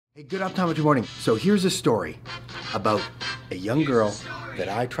Hey, good optometry morning. So here's a story about a young girl that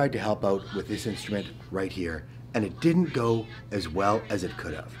I tried to help out with this instrument right here, and it didn't go as well as it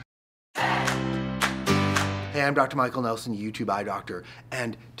could have. Hey, I'm Dr. Michael Nelson, YouTube eye doctor,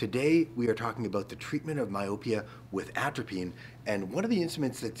 and today we are talking about the treatment of myopia with atropine. And one of the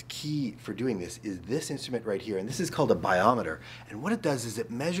instruments that's key for doing this is this instrument right here, and this is called a biometer. And what it does is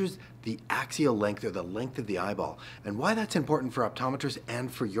it measures the axial length, or the length of the eyeball. And why that's important for optometrists and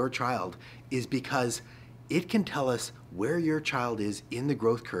for your child is because it can tell us where your child is in the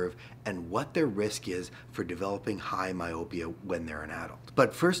growth curve and what their risk is for developing high myopia when they're an adult.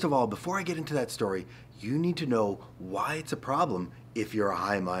 But first of all, before I get into that story, you need to know why it's a problem if you're a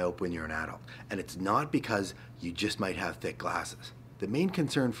high myope when you're an adult. And it's not because you just might have thick glasses. The main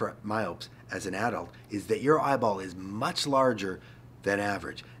concern for myopes as an adult is that your eyeball is much larger than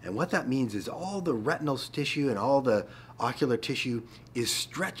average. And what that means is all the retinal tissue and all the ocular tissue is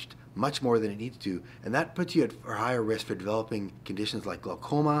stretched much more than it needs to, and that puts you at a higher risk for developing conditions like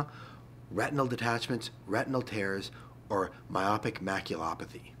glaucoma, retinal detachments, retinal tears, or myopic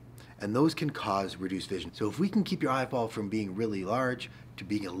maculopathy. And those can cause reduced vision. So if we can keep your eyeball from being really large to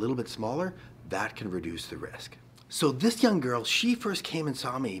being a little bit smaller, that can reduce the risk. So this young girl, she first came and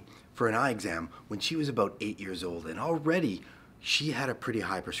saw me for an eye exam when she was about 8 years old, and already she had a pretty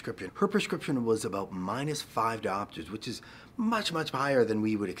high prescription. Her prescription was about -5 diopters, which is much, much higher than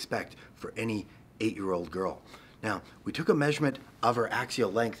we would expect for any 8-year-old girl. Now, we took a measurement of her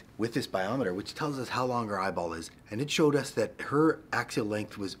axial length with this biometer, which tells us how long her eyeball is, and it showed us that her axial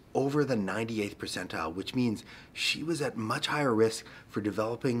length was over the 98th percentile, which means she was at much higher risk for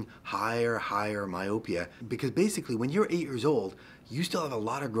developing higher myopia, because basically when you're 8 years old, you still have a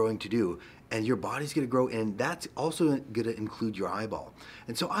lot of growing to do, and your body's gonna grow, and that's also gonna include your eyeball.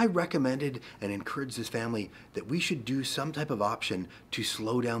 And so I recommended and encouraged this family that we should do some type of option to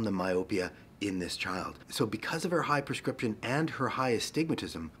slow down the myopia in this child. So because of her high prescription and her high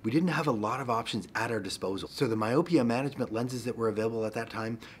astigmatism, we didn't have a lot of options at our disposal. So the myopia management lenses that were available at that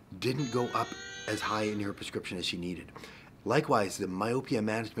time didn't go up as high in her prescription as she needed. Likewise, the myopia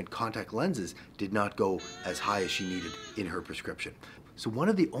management contact lenses did not go as high as she needed in her prescription. So one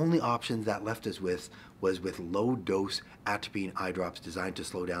of the only options that left us with was with low-dose atropine eye drops designed to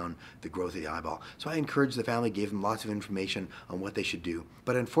slow down the growth of the eyeball. So I encouraged the family, gave them lots of information on what they should do.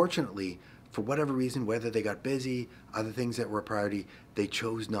 But unfortunately, for whatever reason, whether they got busy, other things that were a priority, they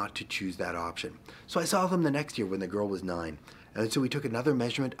chose not to choose that option. So I saw them the next year when the girl was 9. And so we took another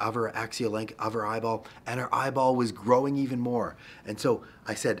measurement of her axial length of her eyeball, and her eyeball was growing even more. And so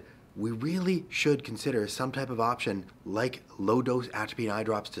I said, we really should consider some type of option like low-dose atropine eye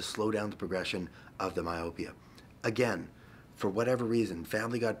drops to slow down the progression of the myopia. Again, for whatever reason,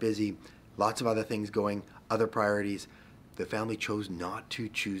 family got busy, lots of other things going, other priorities. The family chose not to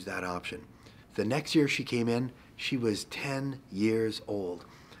choose that option. The next year she came in, she was 10 years old.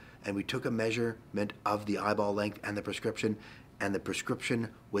 And we took a measurement of the eyeball length and the prescription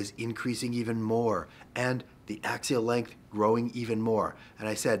was increasing even more, and the axial length growing even more. And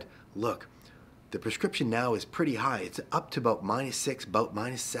I said, look, the prescription now is pretty high. It's up to about -6, about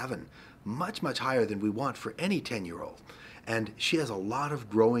 -7, much, much higher than we want for any 10-year-old. And she has a lot of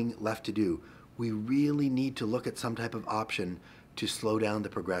growing left to do. We really need to look at some type of option to slow down the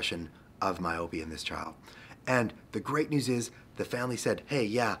progression of myopia in this child. And the great news is the family said, hey,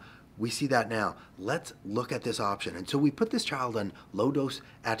 yeah, we see that now. Let's look at this option. And so we put this child on low-dose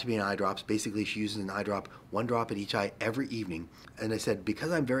atropine eye drops. Basically, she uses an eye drop, 1 drop in each eye every evening. And I said,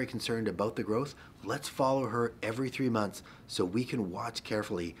 because I'm very concerned about the growth, let's follow her every 3 months so we can watch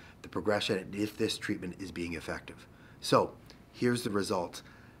carefully the progression and if this treatment is being effective. So here's the results.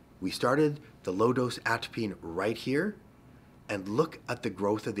 We started the low-dose atropine right here, and look at the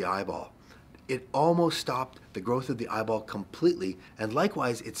growth of the eyeball. It almost stopped the growth of the eyeball completely, and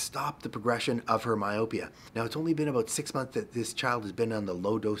likewise, it stopped the progression of her myopia. Now, it's only been about 6 months that this child has been on the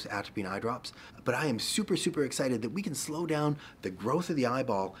low-dose atropine eye drops, but I am super, super excited that we can slow down the growth of the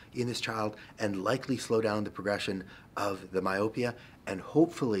eyeball in this child and likely slow down the progression of the myopia and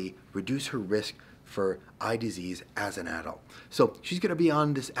hopefully reduce her risk for eye disease as an adult. So she's going to be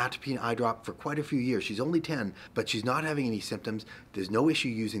on this atropine eye drop for quite a few years. She's only 10, but she's not having any symptoms. There's no issue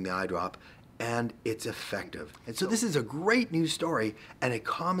using the eye drop, and it's effective. And so this is a great news story and a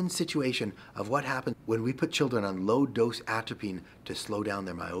common situation of what happens when we put children on low-dose atropine to slow down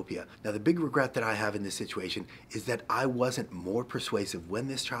their myopia. Now, the big regret that I have in this situation is that I wasn't more persuasive when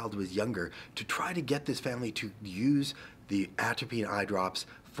this child was younger to try to get this family to use the atropine eye drops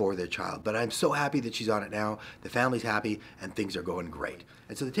for their child. But I'm so happy that she's on it now, the family's happy, and things are going great.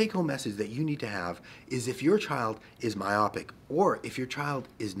 And so the take-home message that you need to have is if your child is myopic, or if your child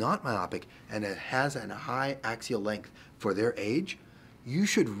is not myopic and it has a high axial length for their age, you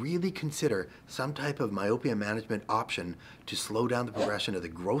should really consider some type of myopia management option to slow down the progression of the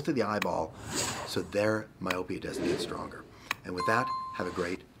growth of the eyeball so their myopia doesn't get stronger. And with that, have a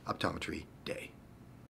great optometry day.